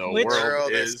in the which-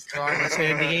 world is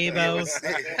San Diego. It was-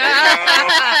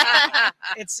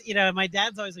 It's my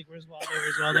dad's always like, "Where's Waldo?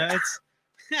 Where's Waldo?" It's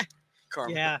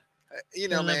Carmen. yeah.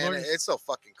 Man, Borders. it's so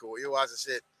fucking cool. You watch the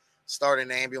shit starting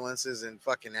ambulances in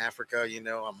fucking Africa,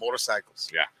 on motorcycles.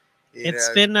 Yeah. It's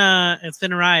been a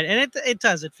ride, and it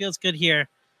does. It feels good here.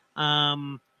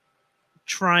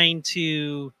 Trying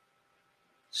to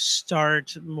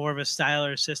start more of a style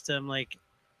or system, like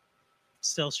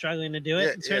still struggling to do it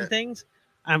Yeah, in certain yeah. things.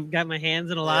 I've got my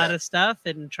hands in a lot Yeah. of stuff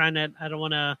and trying to. I don't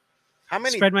want to how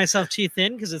many. spread myself too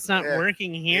thin because it's not Yeah.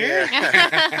 working here.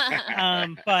 Yeah.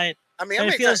 But I mean, but how it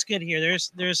many feels times? good here.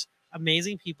 There's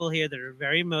amazing people here that are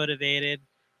very motivated,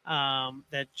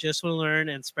 that just want to learn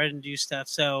and spread and do stuff.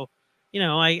 So,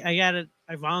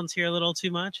 I volunteer a little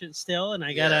too much still, and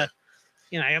I gotta,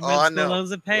 I have Oh, I my know. loans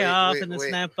to pay Wait, off wait, and this wait.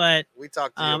 and that. But We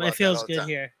talk to you about it feels that all the good time.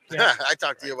 here. Yeah. I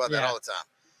talk to you about that Yeah. all the time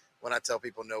when I tell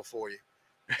people no for you.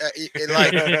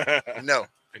 Like no,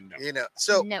 No.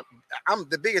 So Nope.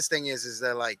 the biggest thing is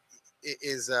that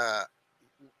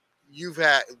you've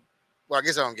had. Well, I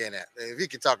guess I'm getting at. If you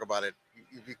can talk about it,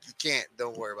 if you can't,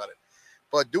 don't worry about it.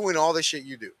 But doing all the shit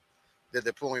you do, the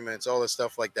deployments, all the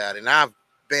stuff like that, and I've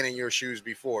been in your shoes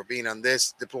before, being on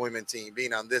this deployment team,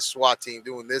 being on this SWAT team,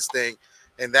 doing this thing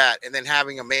and that, and then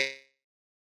having a man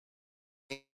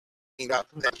that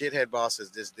shithead bosses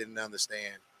just didn't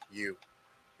understand you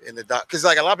in the doc, because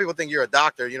like a lot of people think you're a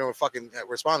doctor, you don't fucking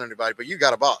respond to anybody, but you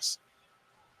got a boss,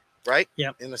 right?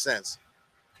 Yep. In a sense,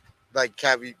 like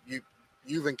have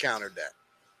you've encountered that?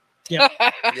 Yep.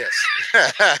 Yes.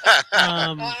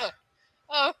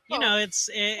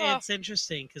 It's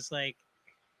interesting because like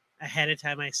ahead of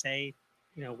time I say,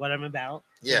 what I'm about.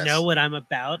 Yes. I know what I'm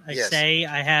about. I Yes. say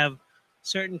I have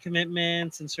certain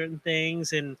commitments and certain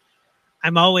things, and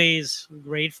I'm always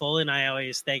grateful, and I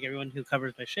always thank everyone who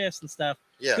covers my shifts and stuff.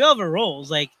 Yeah. We all have our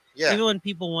roles. Like Yeah. even when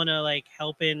people want to like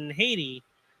help in Haiti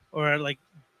or like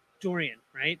Dorian,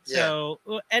 right? Yeah. So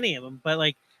any of them, but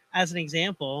like as an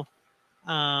example,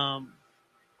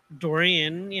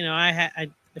 Dorian,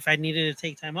 if I needed to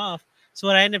take time off. So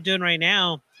what I end up doing right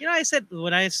now, I said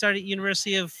when I started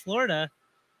University of Florida,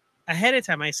 ahead of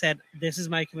time I said this is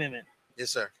my commitment. Yes,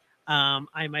 sir.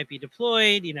 I might be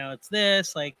deployed. It's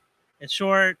this like it's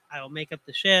short. I will make up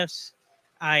the shifts.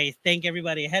 I thank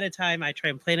everybody ahead of time. I try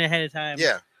and plan ahead of time.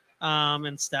 Yeah.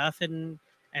 And stuff and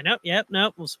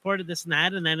nope, we'll support this and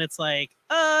that, and then it's like,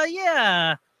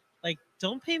 yeah, like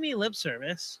don't pay me lip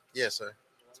service. Yes, sir.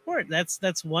 Support.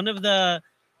 That's one of the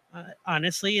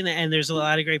honestly, and there's a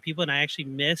lot of great people, and I actually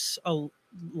miss a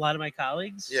lot of my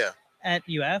colleagues. Yeah. At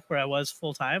UF where I was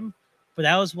full time, but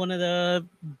that was one of the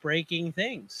breaking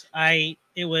things.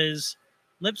 It was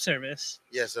lip service,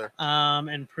 Yes, sir.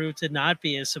 and proved to not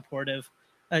be as supportive.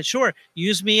 Sure,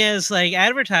 use me as like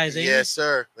advertising. Yes,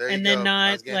 sir. There and you then go. I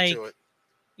not was getting to like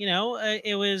it.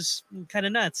 it was kind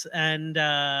of nuts and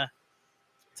to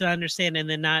understand and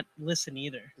then not listen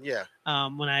either. Yeah.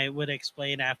 When I would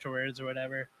explain afterwards or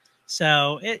whatever.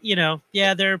 So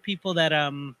there are people that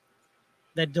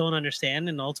that don't understand,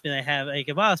 and ultimately I have like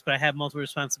a boss, but I have multiple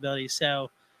responsibilities,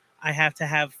 so I have to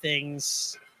have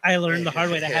things. I learned the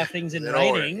hard way to have things in In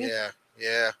order. writing. Yeah.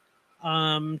 Yeah.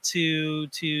 To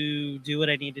do what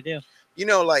I need to do.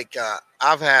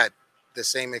 I've had the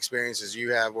same experience as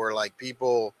you have where like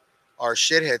people are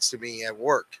shitheads to me at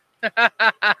work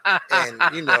and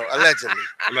allegedly,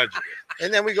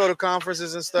 and then we go to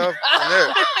conferences and stuff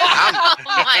and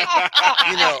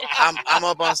I'm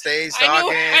up on stage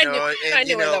talking I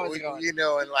knew where that was going.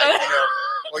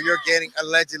 or you're getting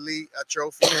allegedly a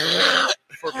trophy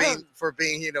for being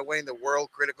winning the World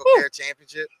Critical Care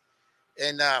Championship,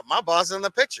 and my boss is in the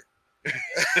picture. And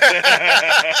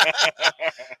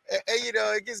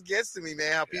it just gets to me,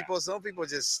 man, how some people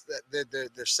just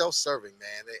they're self-serving,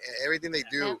 man. Everything they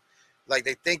do, like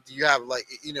they think you have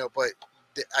but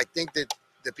I think that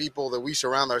the people that we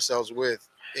surround ourselves with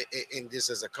in this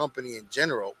as a company in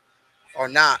general are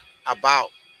not about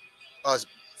us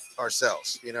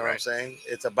ourselves. You know what I'm saying?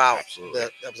 It's about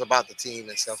it's about the team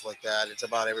and stuff like that. It's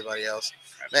about everybody else.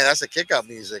 Man, that's a kick-up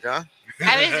music, huh?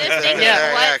 I was just thinking,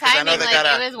 Yeah, what 'cause I timing? know they Like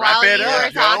gotta it was while you up, were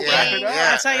yo. talking. Yeah.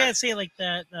 That's how I gotta say, like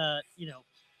the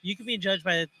you can be judged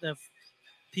by the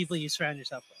people you surround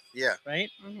yourself with. Yeah. Right.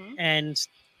 Mhm. And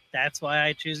that's why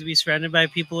I choose to be surrounded by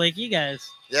people like you guys.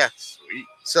 Yeah. Sweet.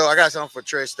 So I got something for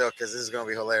Trish though, because this is gonna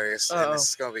be hilarious and Uh-oh. this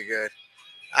is gonna be good.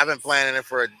 I've been planning it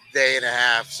for a day and a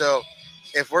half. So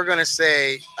if we're gonna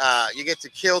say you get to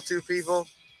kill two people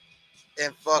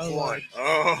and fuck Oh, one.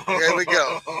 Oh, Here we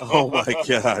go. Oh my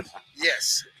God.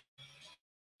 Yes.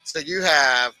 So you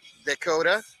have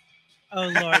Dakota, Oh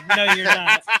Lord, no, you're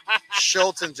not.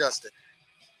 Schultz, and Justin.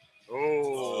 Oh,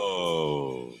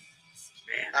 Oh.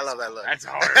 man, I love that look. That's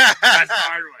hard. That's a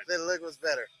hard one. The look was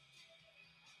better.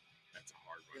 That's a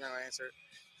hard You one. know, answer it.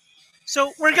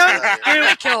 So we're going Yeah. I'm through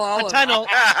gonna kill all a of them. tunnel.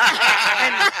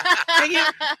 Thank you.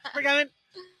 We're going.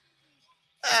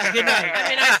 Good night. I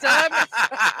mean,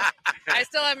 I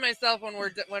still have myself when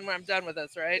I'm done with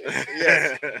this, right?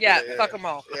 Yes. Yeah, Yeah. fuck them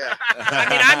all. Yeah. I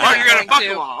mean, I'm Oh, not you're gonna going fuck to.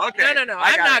 them all. Okay. No, I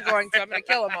I'm got not it. going to. I'm going to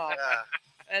kill them all, Yeah.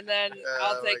 and then Oh,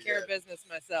 I'll take my care God. of business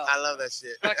myself. I love that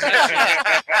shit. Fuck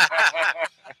that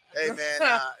Hey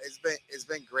man, it's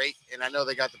been great, and I know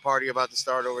they got the party about to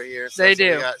start over here. So, They so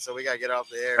do. We got to get off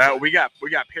the air. We got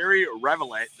Perry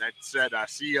Revelet that said,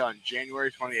 "See you on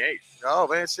January 28th." Oh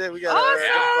man, shit, we got Awesome.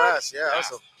 a class. Yeah,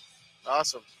 Yeah.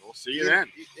 awesome. We'll see you then.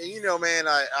 You know, man,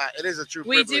 it is a true.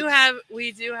 We privilege.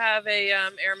 do have a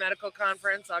air medical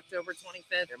conference October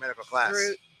 25th. Your medical class.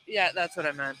 Yeah, that's what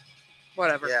I meant.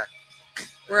 Whatever. Yeah.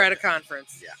 We're at a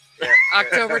conference. Yeah.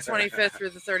 October 25th through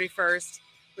the 31st.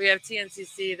 We have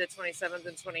TNCC the 27th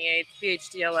and 28th,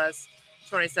 PHTLS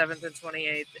 27th and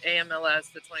 28th,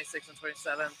 AMLS the 26th and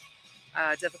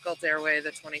 27th, Difficult Airway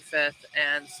the 25th,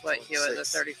 and Sweat Hewitt the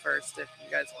 31st if you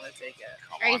guys want to take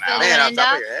it. Are you on still out. Man, doing on top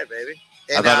Indoc? of your head, baby.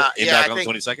 I And, thought yeah, Indoc I on the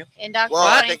think, 22nd. Indoc well,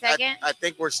 I 22nd?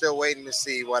 think we're still waiting to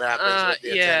see what happens with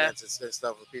the Yeah. attendance and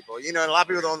stuff with people. You know, and a lot of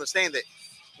people don't understand that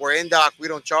we're Indoc. We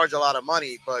don't charge a lot of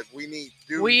money, but we need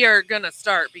to. We are going to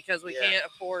start because we Yeah. can't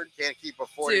afford. can't keep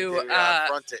affording to, to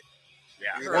front it.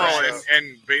 Yeah. You know, Well, so-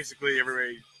 and basically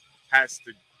everybody has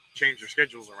to change their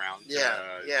schedules around. Yeah,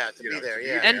 to you be know, there, to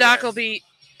yeah. there. NDOC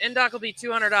will be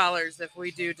 $200 if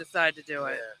we do decide to do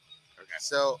it. Yeah. Okay.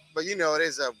 So, but you know, it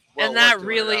is a well And that worth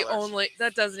really $200.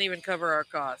 that doesn't even cover our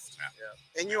cost.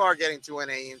 And you are getting 2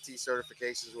 NAEMT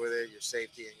certifications with it, your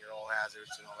safety and your all hazards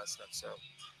and all that stuff. So,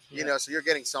 you know, so you're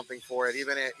getting something for it.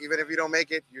 Even if you don't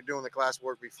make it, you're doing the class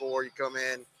work before you come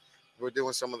in. We're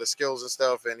doing some of the skills and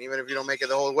stuff, and even if you don't make it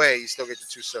the whole way, you still get your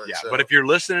 2 certs. Yeah, so, but if you're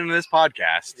listening to this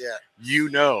podcast, yeah, you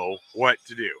know what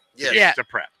to do. Yeah. Yeah. To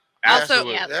prep. Also-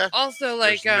 Absolutely. yeah, Also,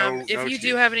 like, There's if no you cheat.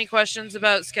 do have any questions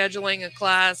about scheduling a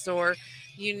class or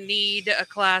you need a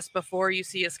class before you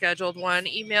see a scheduled one,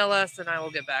 email us and I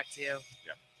will get back to you.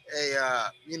 hey,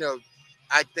 you know,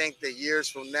 I think that years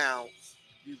from now,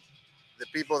 the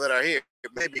people that are here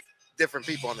may be different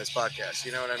people on this podcast.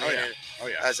 You know what I mean? yeah. And Oh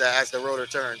yeah. as the rotor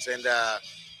turns, and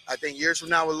I think years from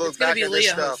now we'll look It's gonna back be at this Leah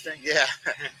stuff. hosting. Yeah,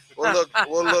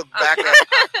 we'll look back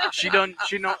at. She know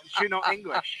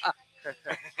English.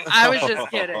 I was just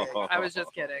kidding. I was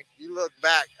just kidding. You look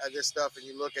back at this stuff and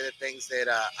you look at the things that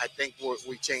I think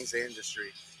we changed the industry.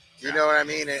 You know what I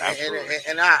mean? Absolutely.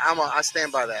 And I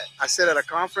stand by that. I sit at a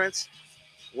conference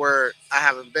where I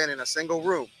haven't been in a single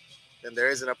room, and there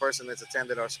isn't a person that's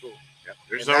attended our school. Yep.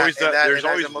 There's And that- always and that- there's and that's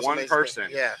always the most one amazing thing.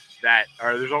 person Yeah,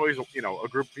 or there's always a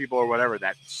group of people or whatever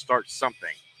that starts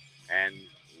something, and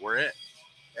we're it.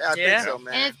 yeah, I Yeah. think so, And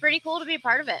man. it's pretty cool to be a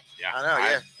part of it. Yeah, I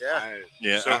know, yeah.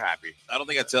 Yeah, So happy. I don't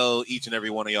think I tell each and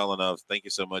every one of y'all enough. Thank you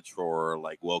so much for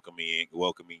like welcoming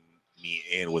me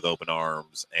in with open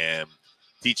arms and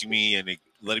teaching me and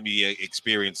letting me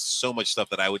experience so much stuff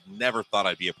that I would never thought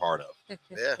I'd be a part of.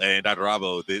 Yeah. And Dr.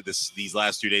 Rabo, these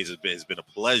last 2 days has been a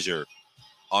pleasure.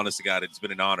 Honest to God, it's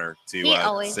been an honor He to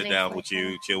always sit makes down me with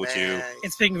you, chill with Man. you.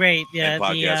 It's been great. Yeah, And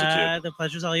podcast with the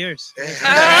pleasure's all yours. It Hey,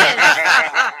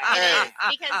 is,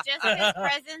 because just his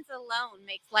presence alone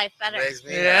makes life better. makes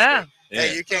me Yeah. happy.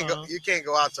 Hey, you can't Uh-huh.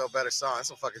 go out to a better song. That's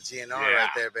some fucking GNR Yeah. right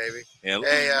there, baby. Yeah.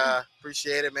 Hey,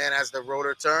 appreciate it, man. As the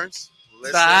rotor turns,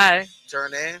 listen, Bye.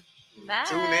 turn in, Bye.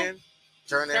 tune in,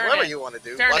 turn in, Turn whatever it. you want to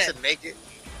do. Turn Watch it. it naked.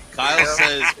 Kyle You know,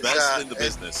 says it's, best in the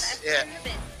it's- business. Yeah,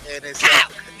 and it's Yeah.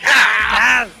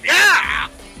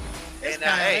 and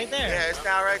Kyle hey, right there. yeah, it's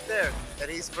Kyle right there, and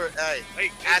he's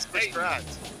as prescribed,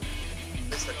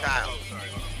 Mr. Kyle.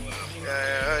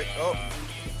 Yeah, oh,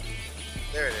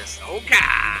 there it is. Okay.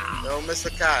 Oh, Mr.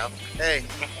 Kyle. Hey,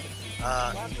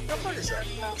 go fuck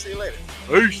yourself. See you later.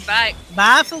 Peace. Bye.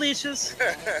 Bye, Felicia's.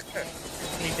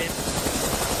 Sleep in.